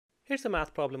Here's a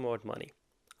math problem about money.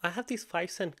 I have these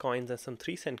 5-cent coins and some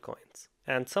 3-cent coins,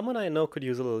 and someone I know could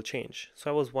use a little change,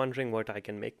 so I was wondering what I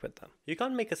can make with them. You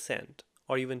can't make a cent,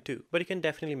 or even two, but you can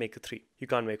definitely make a 3. You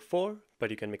can't make 4,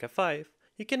 but you can make a 5.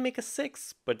 You can make a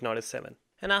 6, but not a 7.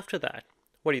 And after that,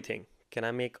 what do you think? Can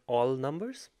I make all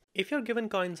numbers? If you're given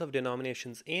coins of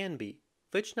denominations A and B,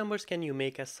 which numbers can you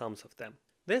make as sums of them?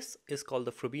 This is called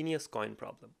the Frobenius coin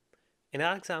problem. In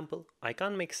our example, I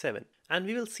can't make 7, and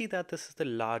we will see that this is the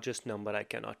largest number I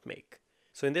cannot make.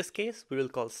 So in this case, we will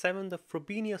call 7 the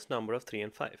Frobenius number of 3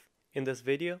 and 5. In this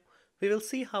video, we will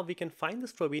see how we can find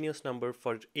this Frobenius number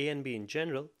for A and B in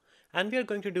general, and we are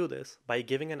going to do this by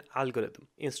giving an algorithm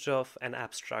instead of an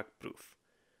abstract proof.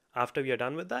 After we are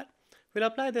done with that, we'll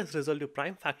apply this result to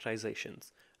prime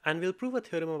factorizations, and we'll prove a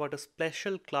theorem about a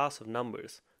special class of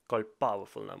numbers called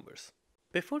powerful numbers.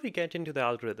 Before we get into the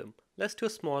algorithm, let's do a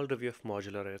small review of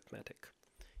modular arithmetic.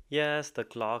 Yes, the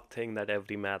clock thing that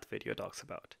every math video talks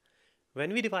about.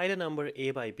 When we divide a number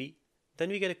a by b, then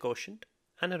we get a quotient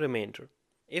and a remainder.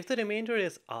 If the remainder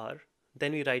is r,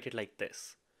 then we write it like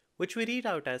this, which we read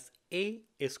out as a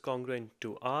is congruent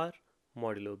to r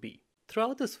modulo b.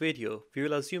 Throughout this video, we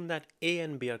will assume that a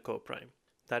and b are coprime.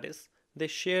 That is, they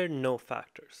share no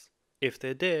factors. If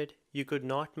they did, you could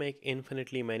not make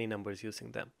infinitely many numbers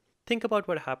using them. Think about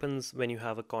what happens when you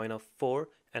have a coin of 4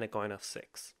 and a coin of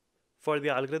 6. For the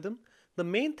algorithm, the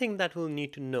main thing that we'll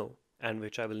need to know, and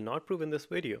which I will not prove in this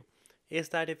video, is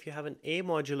that if you have an a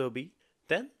modulo b,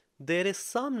 then there is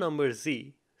some number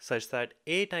z such that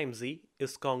a times z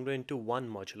is congruent to 1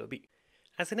 modulo b.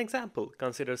 As an example,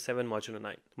 consider 7 modulo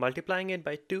 9. Multiplying it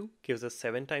by 2 gives us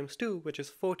 7 times 2, which is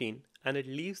 14, and it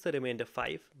leaves the remainder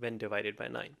 5 when divided by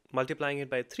 9. Multiplying it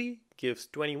by 3 gives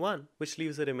 21, which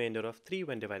leaves the remainder of 3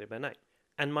 when divided by 9.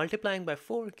 And multiplying by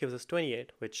 4 gives us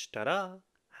 28, which, ta-da,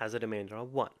 has a remainder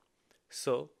of 1.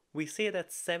 So, we say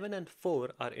that 7 and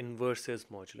 4 are inverses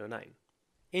modulo 9.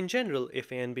 In general,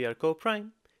 if a and b are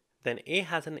coprime, then a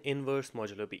has an inverse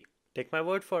modulo b. Take my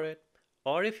word for it.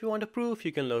 Or if you want a proof,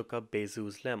 you can look up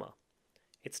Bézout's lemma.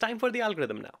 It's time for the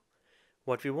algorithm now.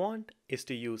 What we want is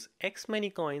to use x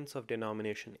many coins of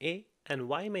denomination a and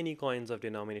y many coins of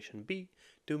denomination b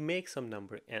to make some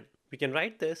number n. We can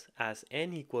write this as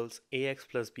n equals ax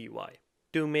plus by.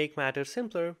 To make matters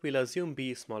simpler, we'll assume b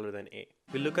is smaller than a.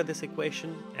 We'll look at this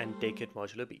equation and take it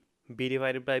modulo b. b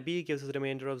divided by b gives us a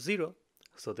remainder of 0,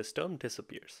 so this term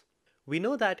disappears. We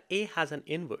know that a has an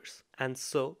inverse, and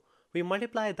so we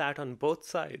multiply that on both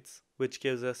sides, which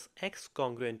gives us x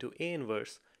congruent to a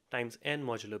inverse times n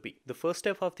modulo b. The first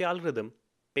step of the algorithm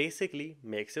basically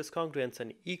makes this congruence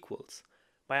an equals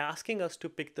by asking us to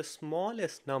pick the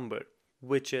smallest number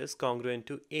which is congruent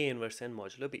to a inverse n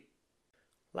modulo b.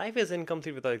 Life is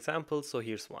incomplete without examples, so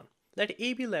here's one. Let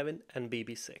a be 11 and b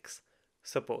be 6.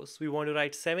 Suppose we want to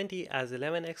write 70 as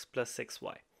 11x plus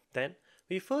 6y. Then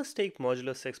we first take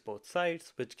modulo 6 both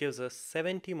sides, which gives us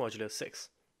 70 modulo 6.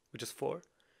 Which is 4,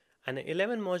 and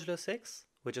 11 modulo 6,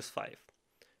 which is 5.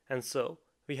 And so,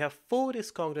 we have 4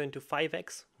 is congruent to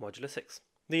 5x modulo 6.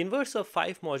 The inverse of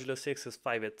 5 modulo 6 is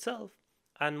 5 itself,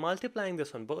 and multiplying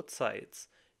this on both sides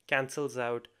cancels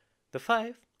out the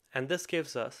 5, and this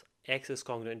gives us x is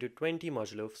congruent to 20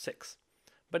 modulo 6.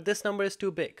 But this number is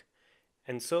too big,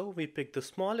 and so we pick the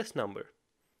smallest number,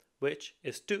 which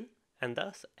is 2, and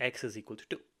thus x is equal to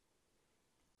 2.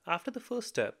 After the first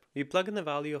step, we plug in the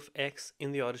value of x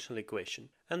in the original equation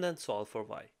and then solve for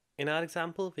y. In our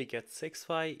example, we get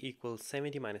 6y equals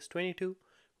 70 minus 22,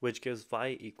 which gives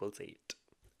y equals 8.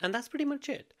 And that's pretty much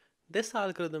it. This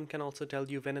algorithm can also tell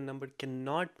you when a number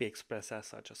cannot be expressed as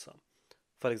such a sum.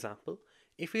 For example,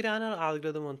 if we ran our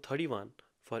algorithm on 31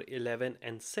 for 11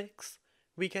 and 6,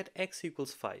 we get x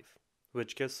equals 5,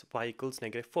 which gives y equals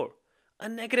negative 4, a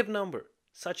negative number.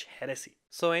 Such heresy.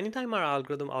 So anytime our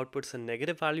algorithm outputs a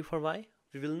negative value for y,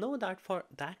 we will know that for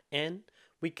that n,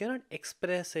 we cannot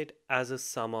express it as a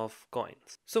sum of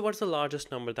coins. So what's the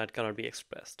largest number that cannot be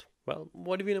expressed? Well,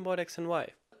 what do we know about x and y?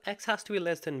 X has to be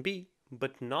less than b,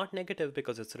 but not negative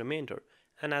because it's a remainder.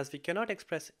 And as we cannot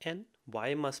express n,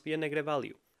 y must be a negative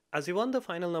value. As we want the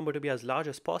final number to be as large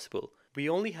as possible, we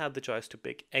only have the choice to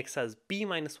pick x as b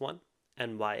minus 1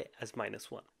 and y as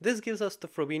minus 1. This gives us the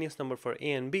Frobenius number for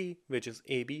a and b, which is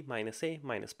ab minus a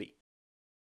minus b.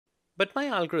 But my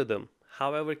algorithm,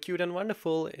 however cute and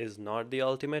wonderful, is not the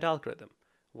ultimate algorithm.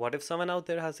 What if someone out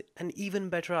there has an even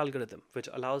better algorithm, which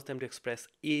allows them to express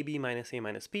ab minus a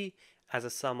minus b as a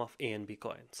sum of a and b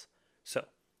coins? So,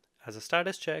 as a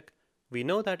status check, we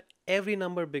know that every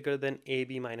number bigger than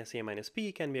ab minus a minus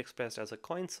b can be expressed as a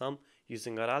coin sum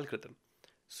using our algorithm.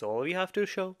 So all we have to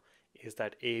show is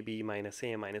that ab minus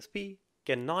a minus b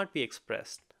cannot be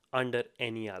expressed under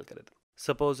any algorithm.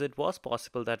 Suppose it was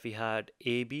possible that we had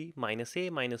ab minus a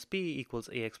minus b equals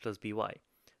ax plus by.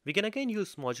 We can again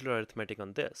use modular arithmetic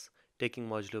on this, taking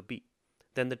modulo b.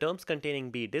 Then the terms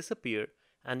containing b disappear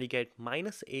and we get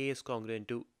minus a is congruent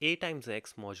to a times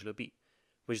x modulo b,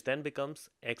 which then becomes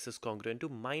x is congruent to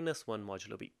minus 1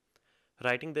 modulo b.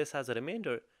 Writing this as a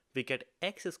remainder, we get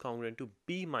x is congruent to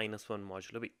b minus 1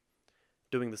 modulo b.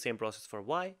 Doing the same process for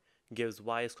y gives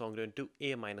y is congruent to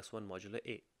a minus 1 modulo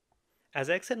a. As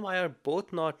x and y are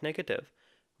both not negative,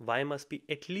 y must be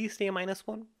at least a minus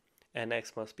 1 and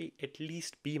x must be at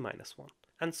least b minus 1.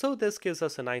 And so this gives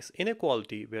us a nice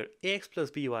inequality where ax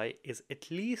plus by is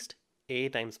at least a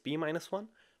times b minus 1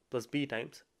 plus b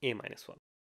times a minus 1.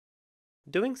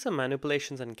 Doing some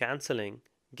manipulations and cancelling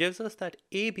gives us that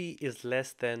ab is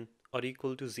less than or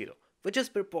equal to 0, which is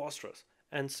preposterous,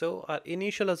 and so our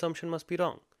initial assumption must be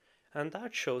wrong. And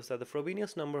that shows that the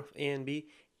Frobenius number of a and b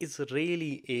is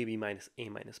really ab minus a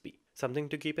minus b. Something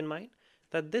to keep in mind,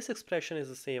 that this expression is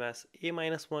the same as a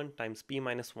minus 1 times b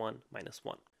minus 1 minus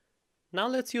 1. Now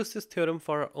let's use this theorem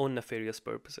for our own nefarious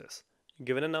purposes.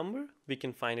 Given a number, we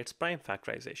can find its prime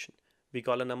factorization. We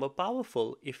call a number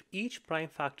powerful if each prime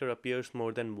factor appears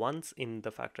more than once in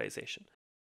the factorization,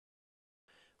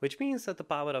 which means that the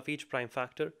power of each prime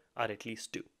factor are at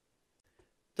least 2.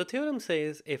 The theorem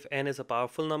says if n is a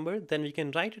powerful number, then we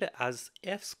can write it as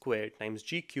f squared times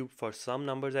g cubed for some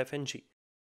numbers f and g.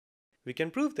 We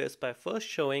can prove this by first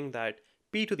showing that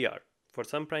p to the r for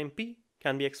some prime p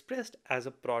can be expressed as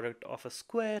a product of a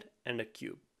square and a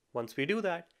cube. Once we do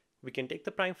that, we can take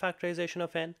the prime factorization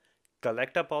of n,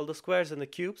 collect up all the squares and the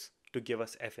cubes to give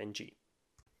us f and g.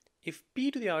 If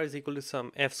p to the r is equal to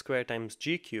some f squared times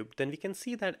g cubed, then we can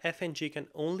see that f and g can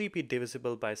only be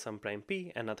divisible by some prime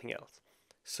p and nothing else.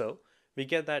 So we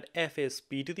get that f is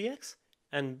p to the x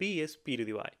and b is p to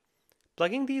the y.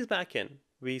 Plugging these back in,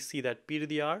 we see that p to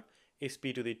the r is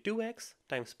p to the 2x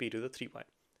times p to the 3y.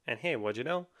 And hey, what'd you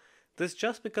know? This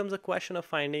just becomes a question of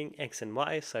finding x and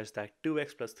y such that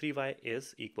 2x plus 3y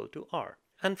is equal to r.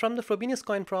 And from the Frobenius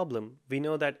coin problem, we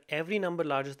know that every number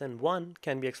larger than 1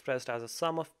 can be expressed as a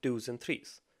sum of 2's and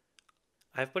 3's.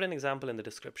 I've put an example in the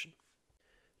description.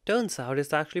 Turns out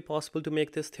it's actually possible to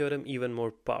make this theorem even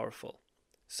more powerful.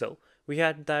 So we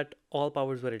had that all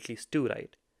powers were at least 2,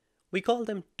 right? We call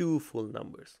them 2 full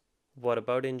numbers. What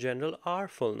about in general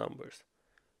r-ful numbers?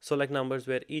 So like numbers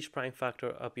where each prime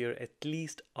factor appear at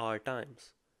least r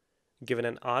times. Given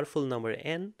an r-ful number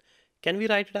n, can we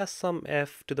write it as some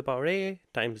f to the power a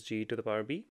times g to the power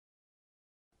b?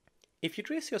 If you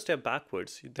trace your step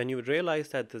backwards, then you would realize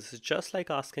that this is just like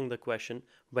asking the question,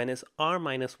 when is r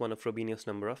minus 1 a Frobenius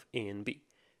number of a and b?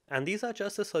 And these are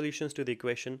just the solutions to the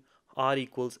equation r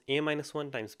equals a minus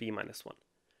 1 times b minus 1.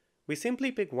 We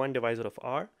simply pick one divisor of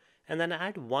r and then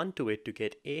add 1 to it to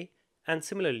get a, and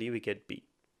similarly we get b.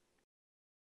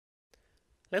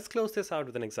 Let's close this out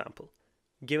with an example.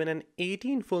 Given an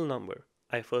 18 full number,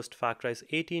 I first factorize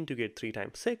 18 to get 3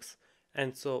 times 6,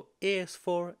 and so a is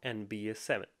 4 and b is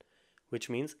 7, which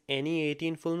means any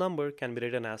 18 full number can be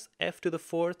written as f to the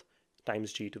 4th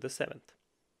times g to the 7th.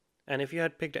 And if you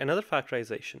had picked another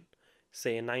factorization,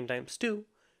 say 9 times 2,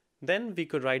 then we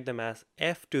could write them as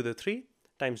f to the 3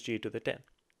 times g to the 10.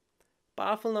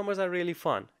 Powerful numbers are really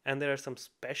fun, and there are some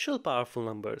special powerful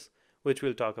numbers which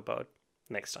we'll talk about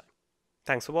next time.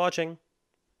 Thanks for watching.